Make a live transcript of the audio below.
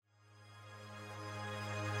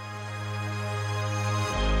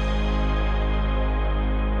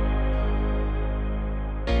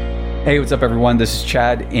Hey, what's up, everyone? This is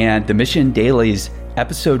Chad, and the Mission Daily's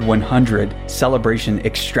episode 100 celebration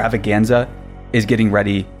extravaganza is getting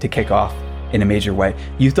ready to kick off in a major way.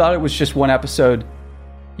 You thought it was just one episode?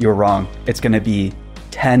 You're wrong. It's going to be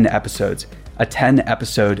 10 episodes, a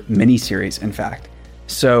 10-episode mini-series, in fact.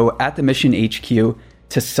 So at the Mission HQ,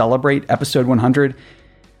 to celebrate episode 100,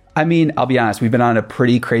 I'll be honest, we've been on a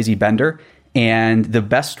pretty crazy bender, and the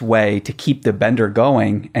best way to keep the bender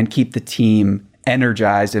going and keep the team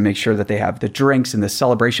energized and make sure that they have the drinks and the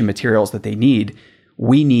celebration materials that they need,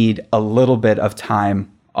 we need a little bit of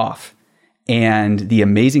time off. And the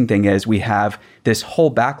amazing thing is we have this whole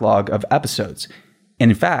backlog of episodes.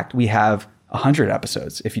 In fact, we have 100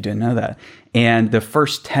 episodes, if you didn't know that. And the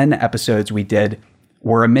first 10 episodes we did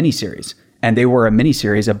were a mini-series. And they were a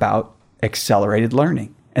mini-series about accelerated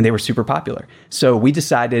learning. And they were super popular. So we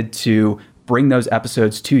decided to bring those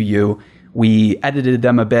episodes to you. We edited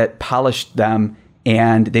them a bit, polished them,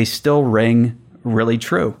 and they still ring really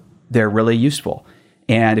true. They're really useful.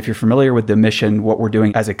 And if you're familiar with the mission, what we're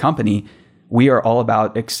doing as a company, we are all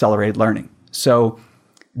about accelerated learning. So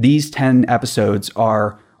these 10 episodes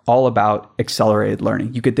are all about accelerated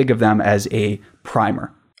learning. You could think of them as a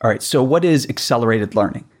primer. All right, so what is accelerated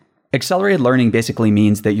learning? Accelerated learning basically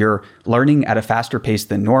means that you're learning at a faster pace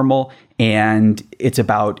than normal, and it's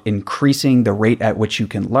about increasing the rate at which you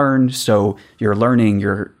can learn. So your learning,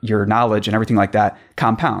 your knowledge and everything like that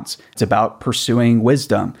compounds. It's about pursuing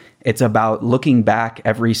wisdom. It's about looking back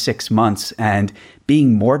every 6 months and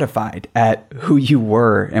being mortified at who you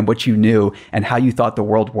were and what you knew and how you thought the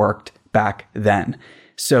world worked back then.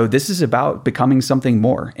 So this is about becoming something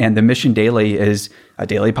more. And the Mission Daily is a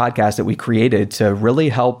daily podcast that we created to really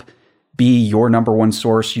help be your number one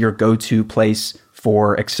source, your go-to place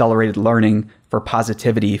for accelerated learning, for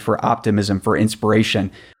positivity, for optimism, for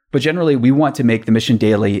inspiration. But generally, we want to make the Mission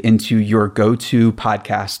Daily into your go-to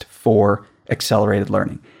podcast for accelerated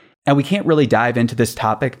learning. And we can't really dive into this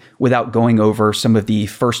topic without going over some of the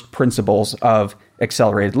first principles of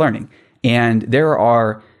accelerated learning. And there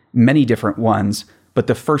are many different ones, but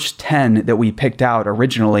the first 10 that we picked out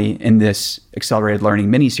originally in this accelerated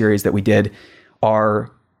learning mini-series that we did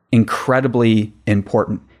are incredibly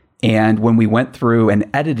important. And when we went through and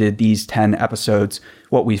edited these 10 episodes,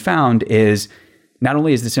 what we found is not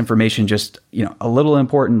only is this information just, a little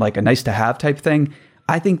important, like a nice to have type thing,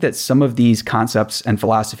 I think that some of these concepts and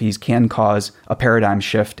philosophies can cause a paradigm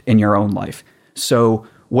shift in your own life. So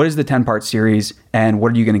what is the 10-part series and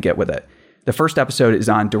what are you going to get with it? The first episode is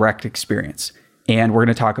on direct experience. And we're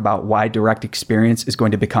going to talk about why direct experience is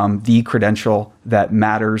going to become the credential that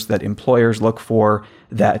matters, that employers look for,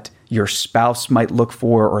 that your spouse might look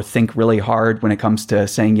for or think really hard when it comes to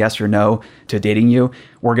saying yes or no to dating you.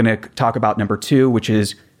 We're going to talk about number 2, which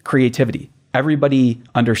is creativity. Everybody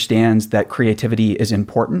understands that creativity is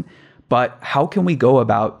important, but how can we go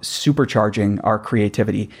about supercharging our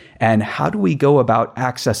creativity? And how do we go about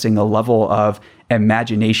accessing a level of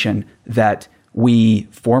imagination that we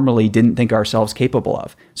formerly didn't think ourselves capable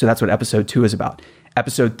of? So that's what episode 2 is about.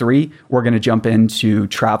 Episode 3, we're going to jump into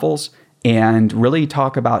travels and really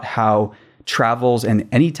talk about how travels and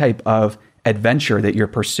any type of adventure that you're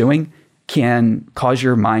pursuing can cause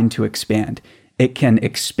your mind to expand. It can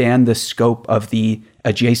expand the scope of the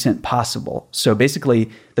adjacent possible. So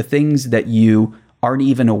basically, the things that you aren't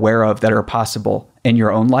even aware of that are possible in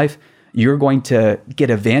your own life, you're going to get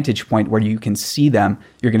a vantage point where you can see them.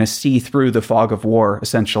 You're going to see through the fog of war,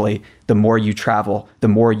 essentially. The more you travel, the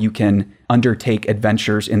more you can undertake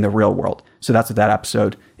adventures in the real world. So that's what that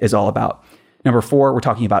episode is all about. Number 4, we're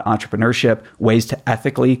talking about entrepreneurship, ways to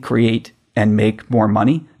ethically create and make more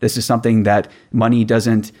money. This is something that money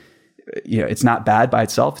doesn't, it's not bad by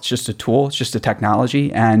itself. It's just a tool. It's just a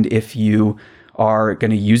technology. And if you are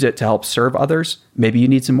going to use it to help serve others, maybe you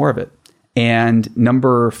need some more of it. And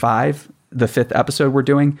number 5, the 5th episode we're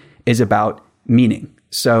doing is about meaning.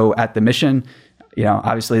 So at the Mission,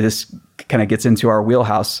 obviously this kind of gets into our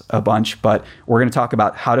wheelhouse a bunch, but we're going to talk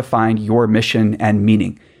about how to find your mission and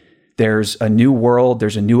meaning. There's a new world,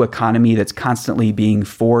 there's a new economy that's constantly being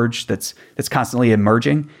forged, that's constantly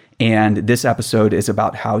emerging. And this episode is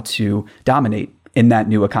about how to dominate in that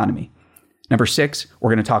new economy. Number 6, we're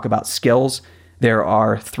going to talk about skills. There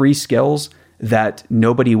are 3 skills that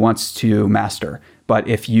nobody wants to master. But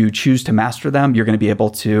if you choose to master them, you're going to be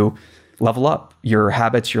able to level up your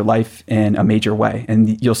habits, your life in a major way.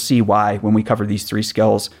 And you'll see why when we cover these 3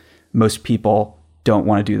 skills, most people don't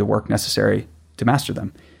want to do the work necessary to master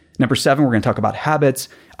them. Number 7, we're going to talk about habits.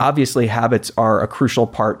 Obviously, habits are a crucial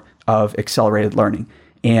part of accelerated learning.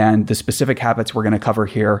 And the specific habits we're going to cover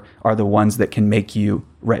here are the ones that can make you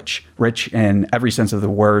rich. Rich in every sense of the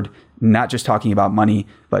word, not just talking about money,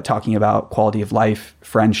 but talking about quality of life,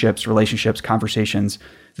 friendships, relationships, conversations,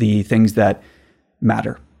 the things that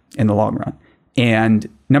matter in the long run. And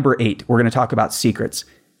number 8, we're going to talk about secrets.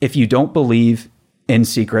 If you don't believe in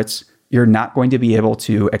secrets, you're not going to be able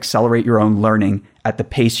to accelerate your own learning at the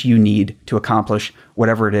pace you need to accomplish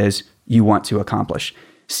whatever it is you want to accomplish.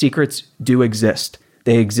 Secrets do exist.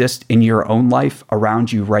 They exist in your own life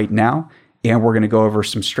around you right now. And we're going to go over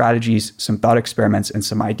some strategies, some thought experiments, and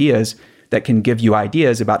some ideas that can give you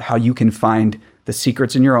ideas about how you can find the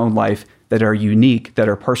secrets in your own life that are unique, that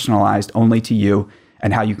are personalized only to you,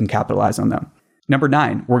 and how you can capitalize on them. Number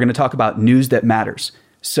 9, we're going to talk about news that matters.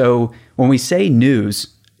 So when we say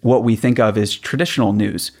news, what we think of is traditional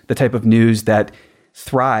news, the type of news that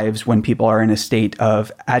thrives when people are in a state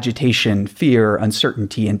of agitation, fear,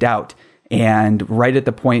 uncertainty, and doubt. And right at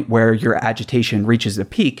the point where your agitation reaches a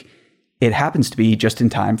peak, it happens to be just in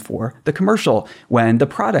time for the commercial when the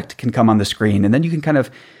product can come on the screen. And then you can kind of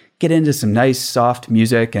get into some nice, soft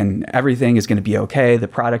music and everything is going to be okay. The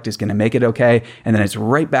product is going to make it okay. And then it's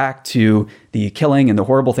right back to the killing and the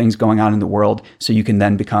horrible things going on in the world. So you can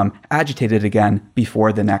then become agitated again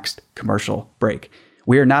before the next commercial break.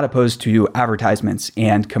 We are not opposed to advertisements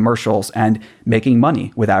and commercials and making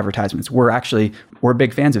money with advertisements. We're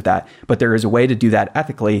big fans of that, but there is a way to do that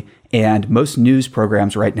ethically. And most news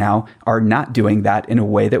programs right now are not doing that in a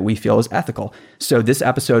way that we feel is ethical. So this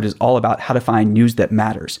episode is all about how to find news that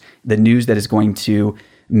matters, the news that is going to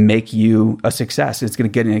make you a success. It's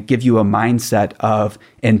going to give you a mindset of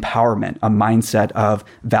empowerment, a mindset of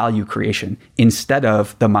value creation, instead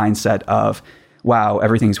of the mindset of, wow,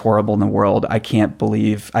 everything's horrible in the world. I can't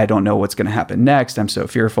believe, I don't know what's going to happen next. I'm so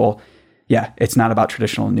fearful. Yeah, it's not about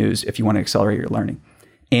traditional news if you want to accelerate your learning.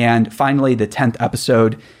 And finally, the 10th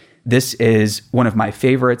episode, this is one of my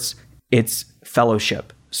favorites. It's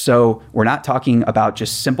fellowship. So we're not talking about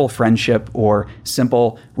just simple friendship or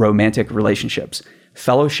simple romantic relationships.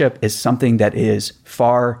 Fellowship is something that is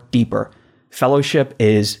far deeper. Fellowship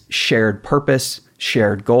is shared purpose,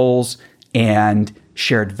 shared goals, and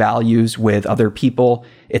shared values with other people.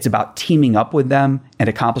 It's about teaming up with them and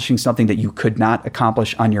accomplishing something that you could not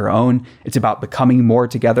accomplish on your own. It's about becoming more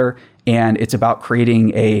together, and it's about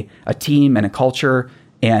creating a team and a culture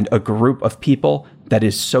and a group of people that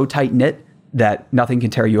is so tight-knit that nothing can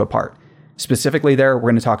tear you apart. Specifically there, we're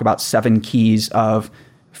going to talk about 7 keys of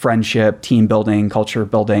friendship, team building, culture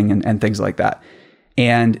building, and things like that.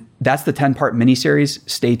 And that's the 10-part miniseries.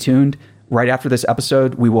 Stay tuned. Right after this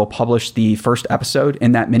episode, we will publish the first episode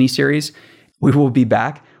in that miniseries. We will be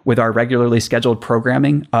back with our regularly scheduled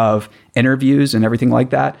programming of interviews and everything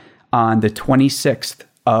like that on the 26th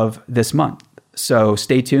of this month. So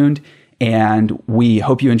stay tuned, and we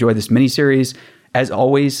hope you enjoy this miniseries. As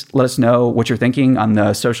always, let us know what you're thinking on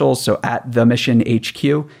the socials. So at The Mission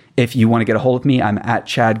HQ, if you want to get a hold of me, I'm at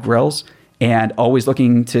Chad Grills, and always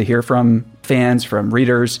looking to hear from fans, from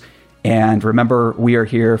readers. And remember, we are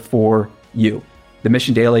here for you. The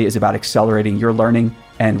Mission Daily is about accelerating your learning,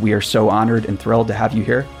 and we are so honored and thrilled to have you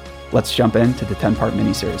here. Let's jump into the 10-part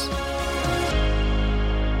miniseries.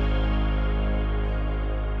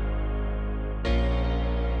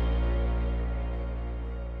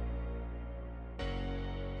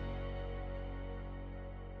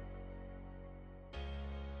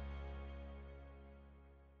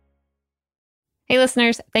 Hey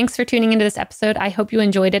listeners, thanks for tuning into this episode. I hope you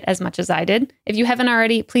enjoyed it as much as I did. If you haven't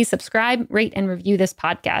already, please subscribe, rate, and review this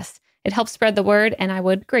podcast. It helps spread the word, and I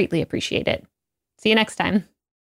would greatly appreciate it. See you next time.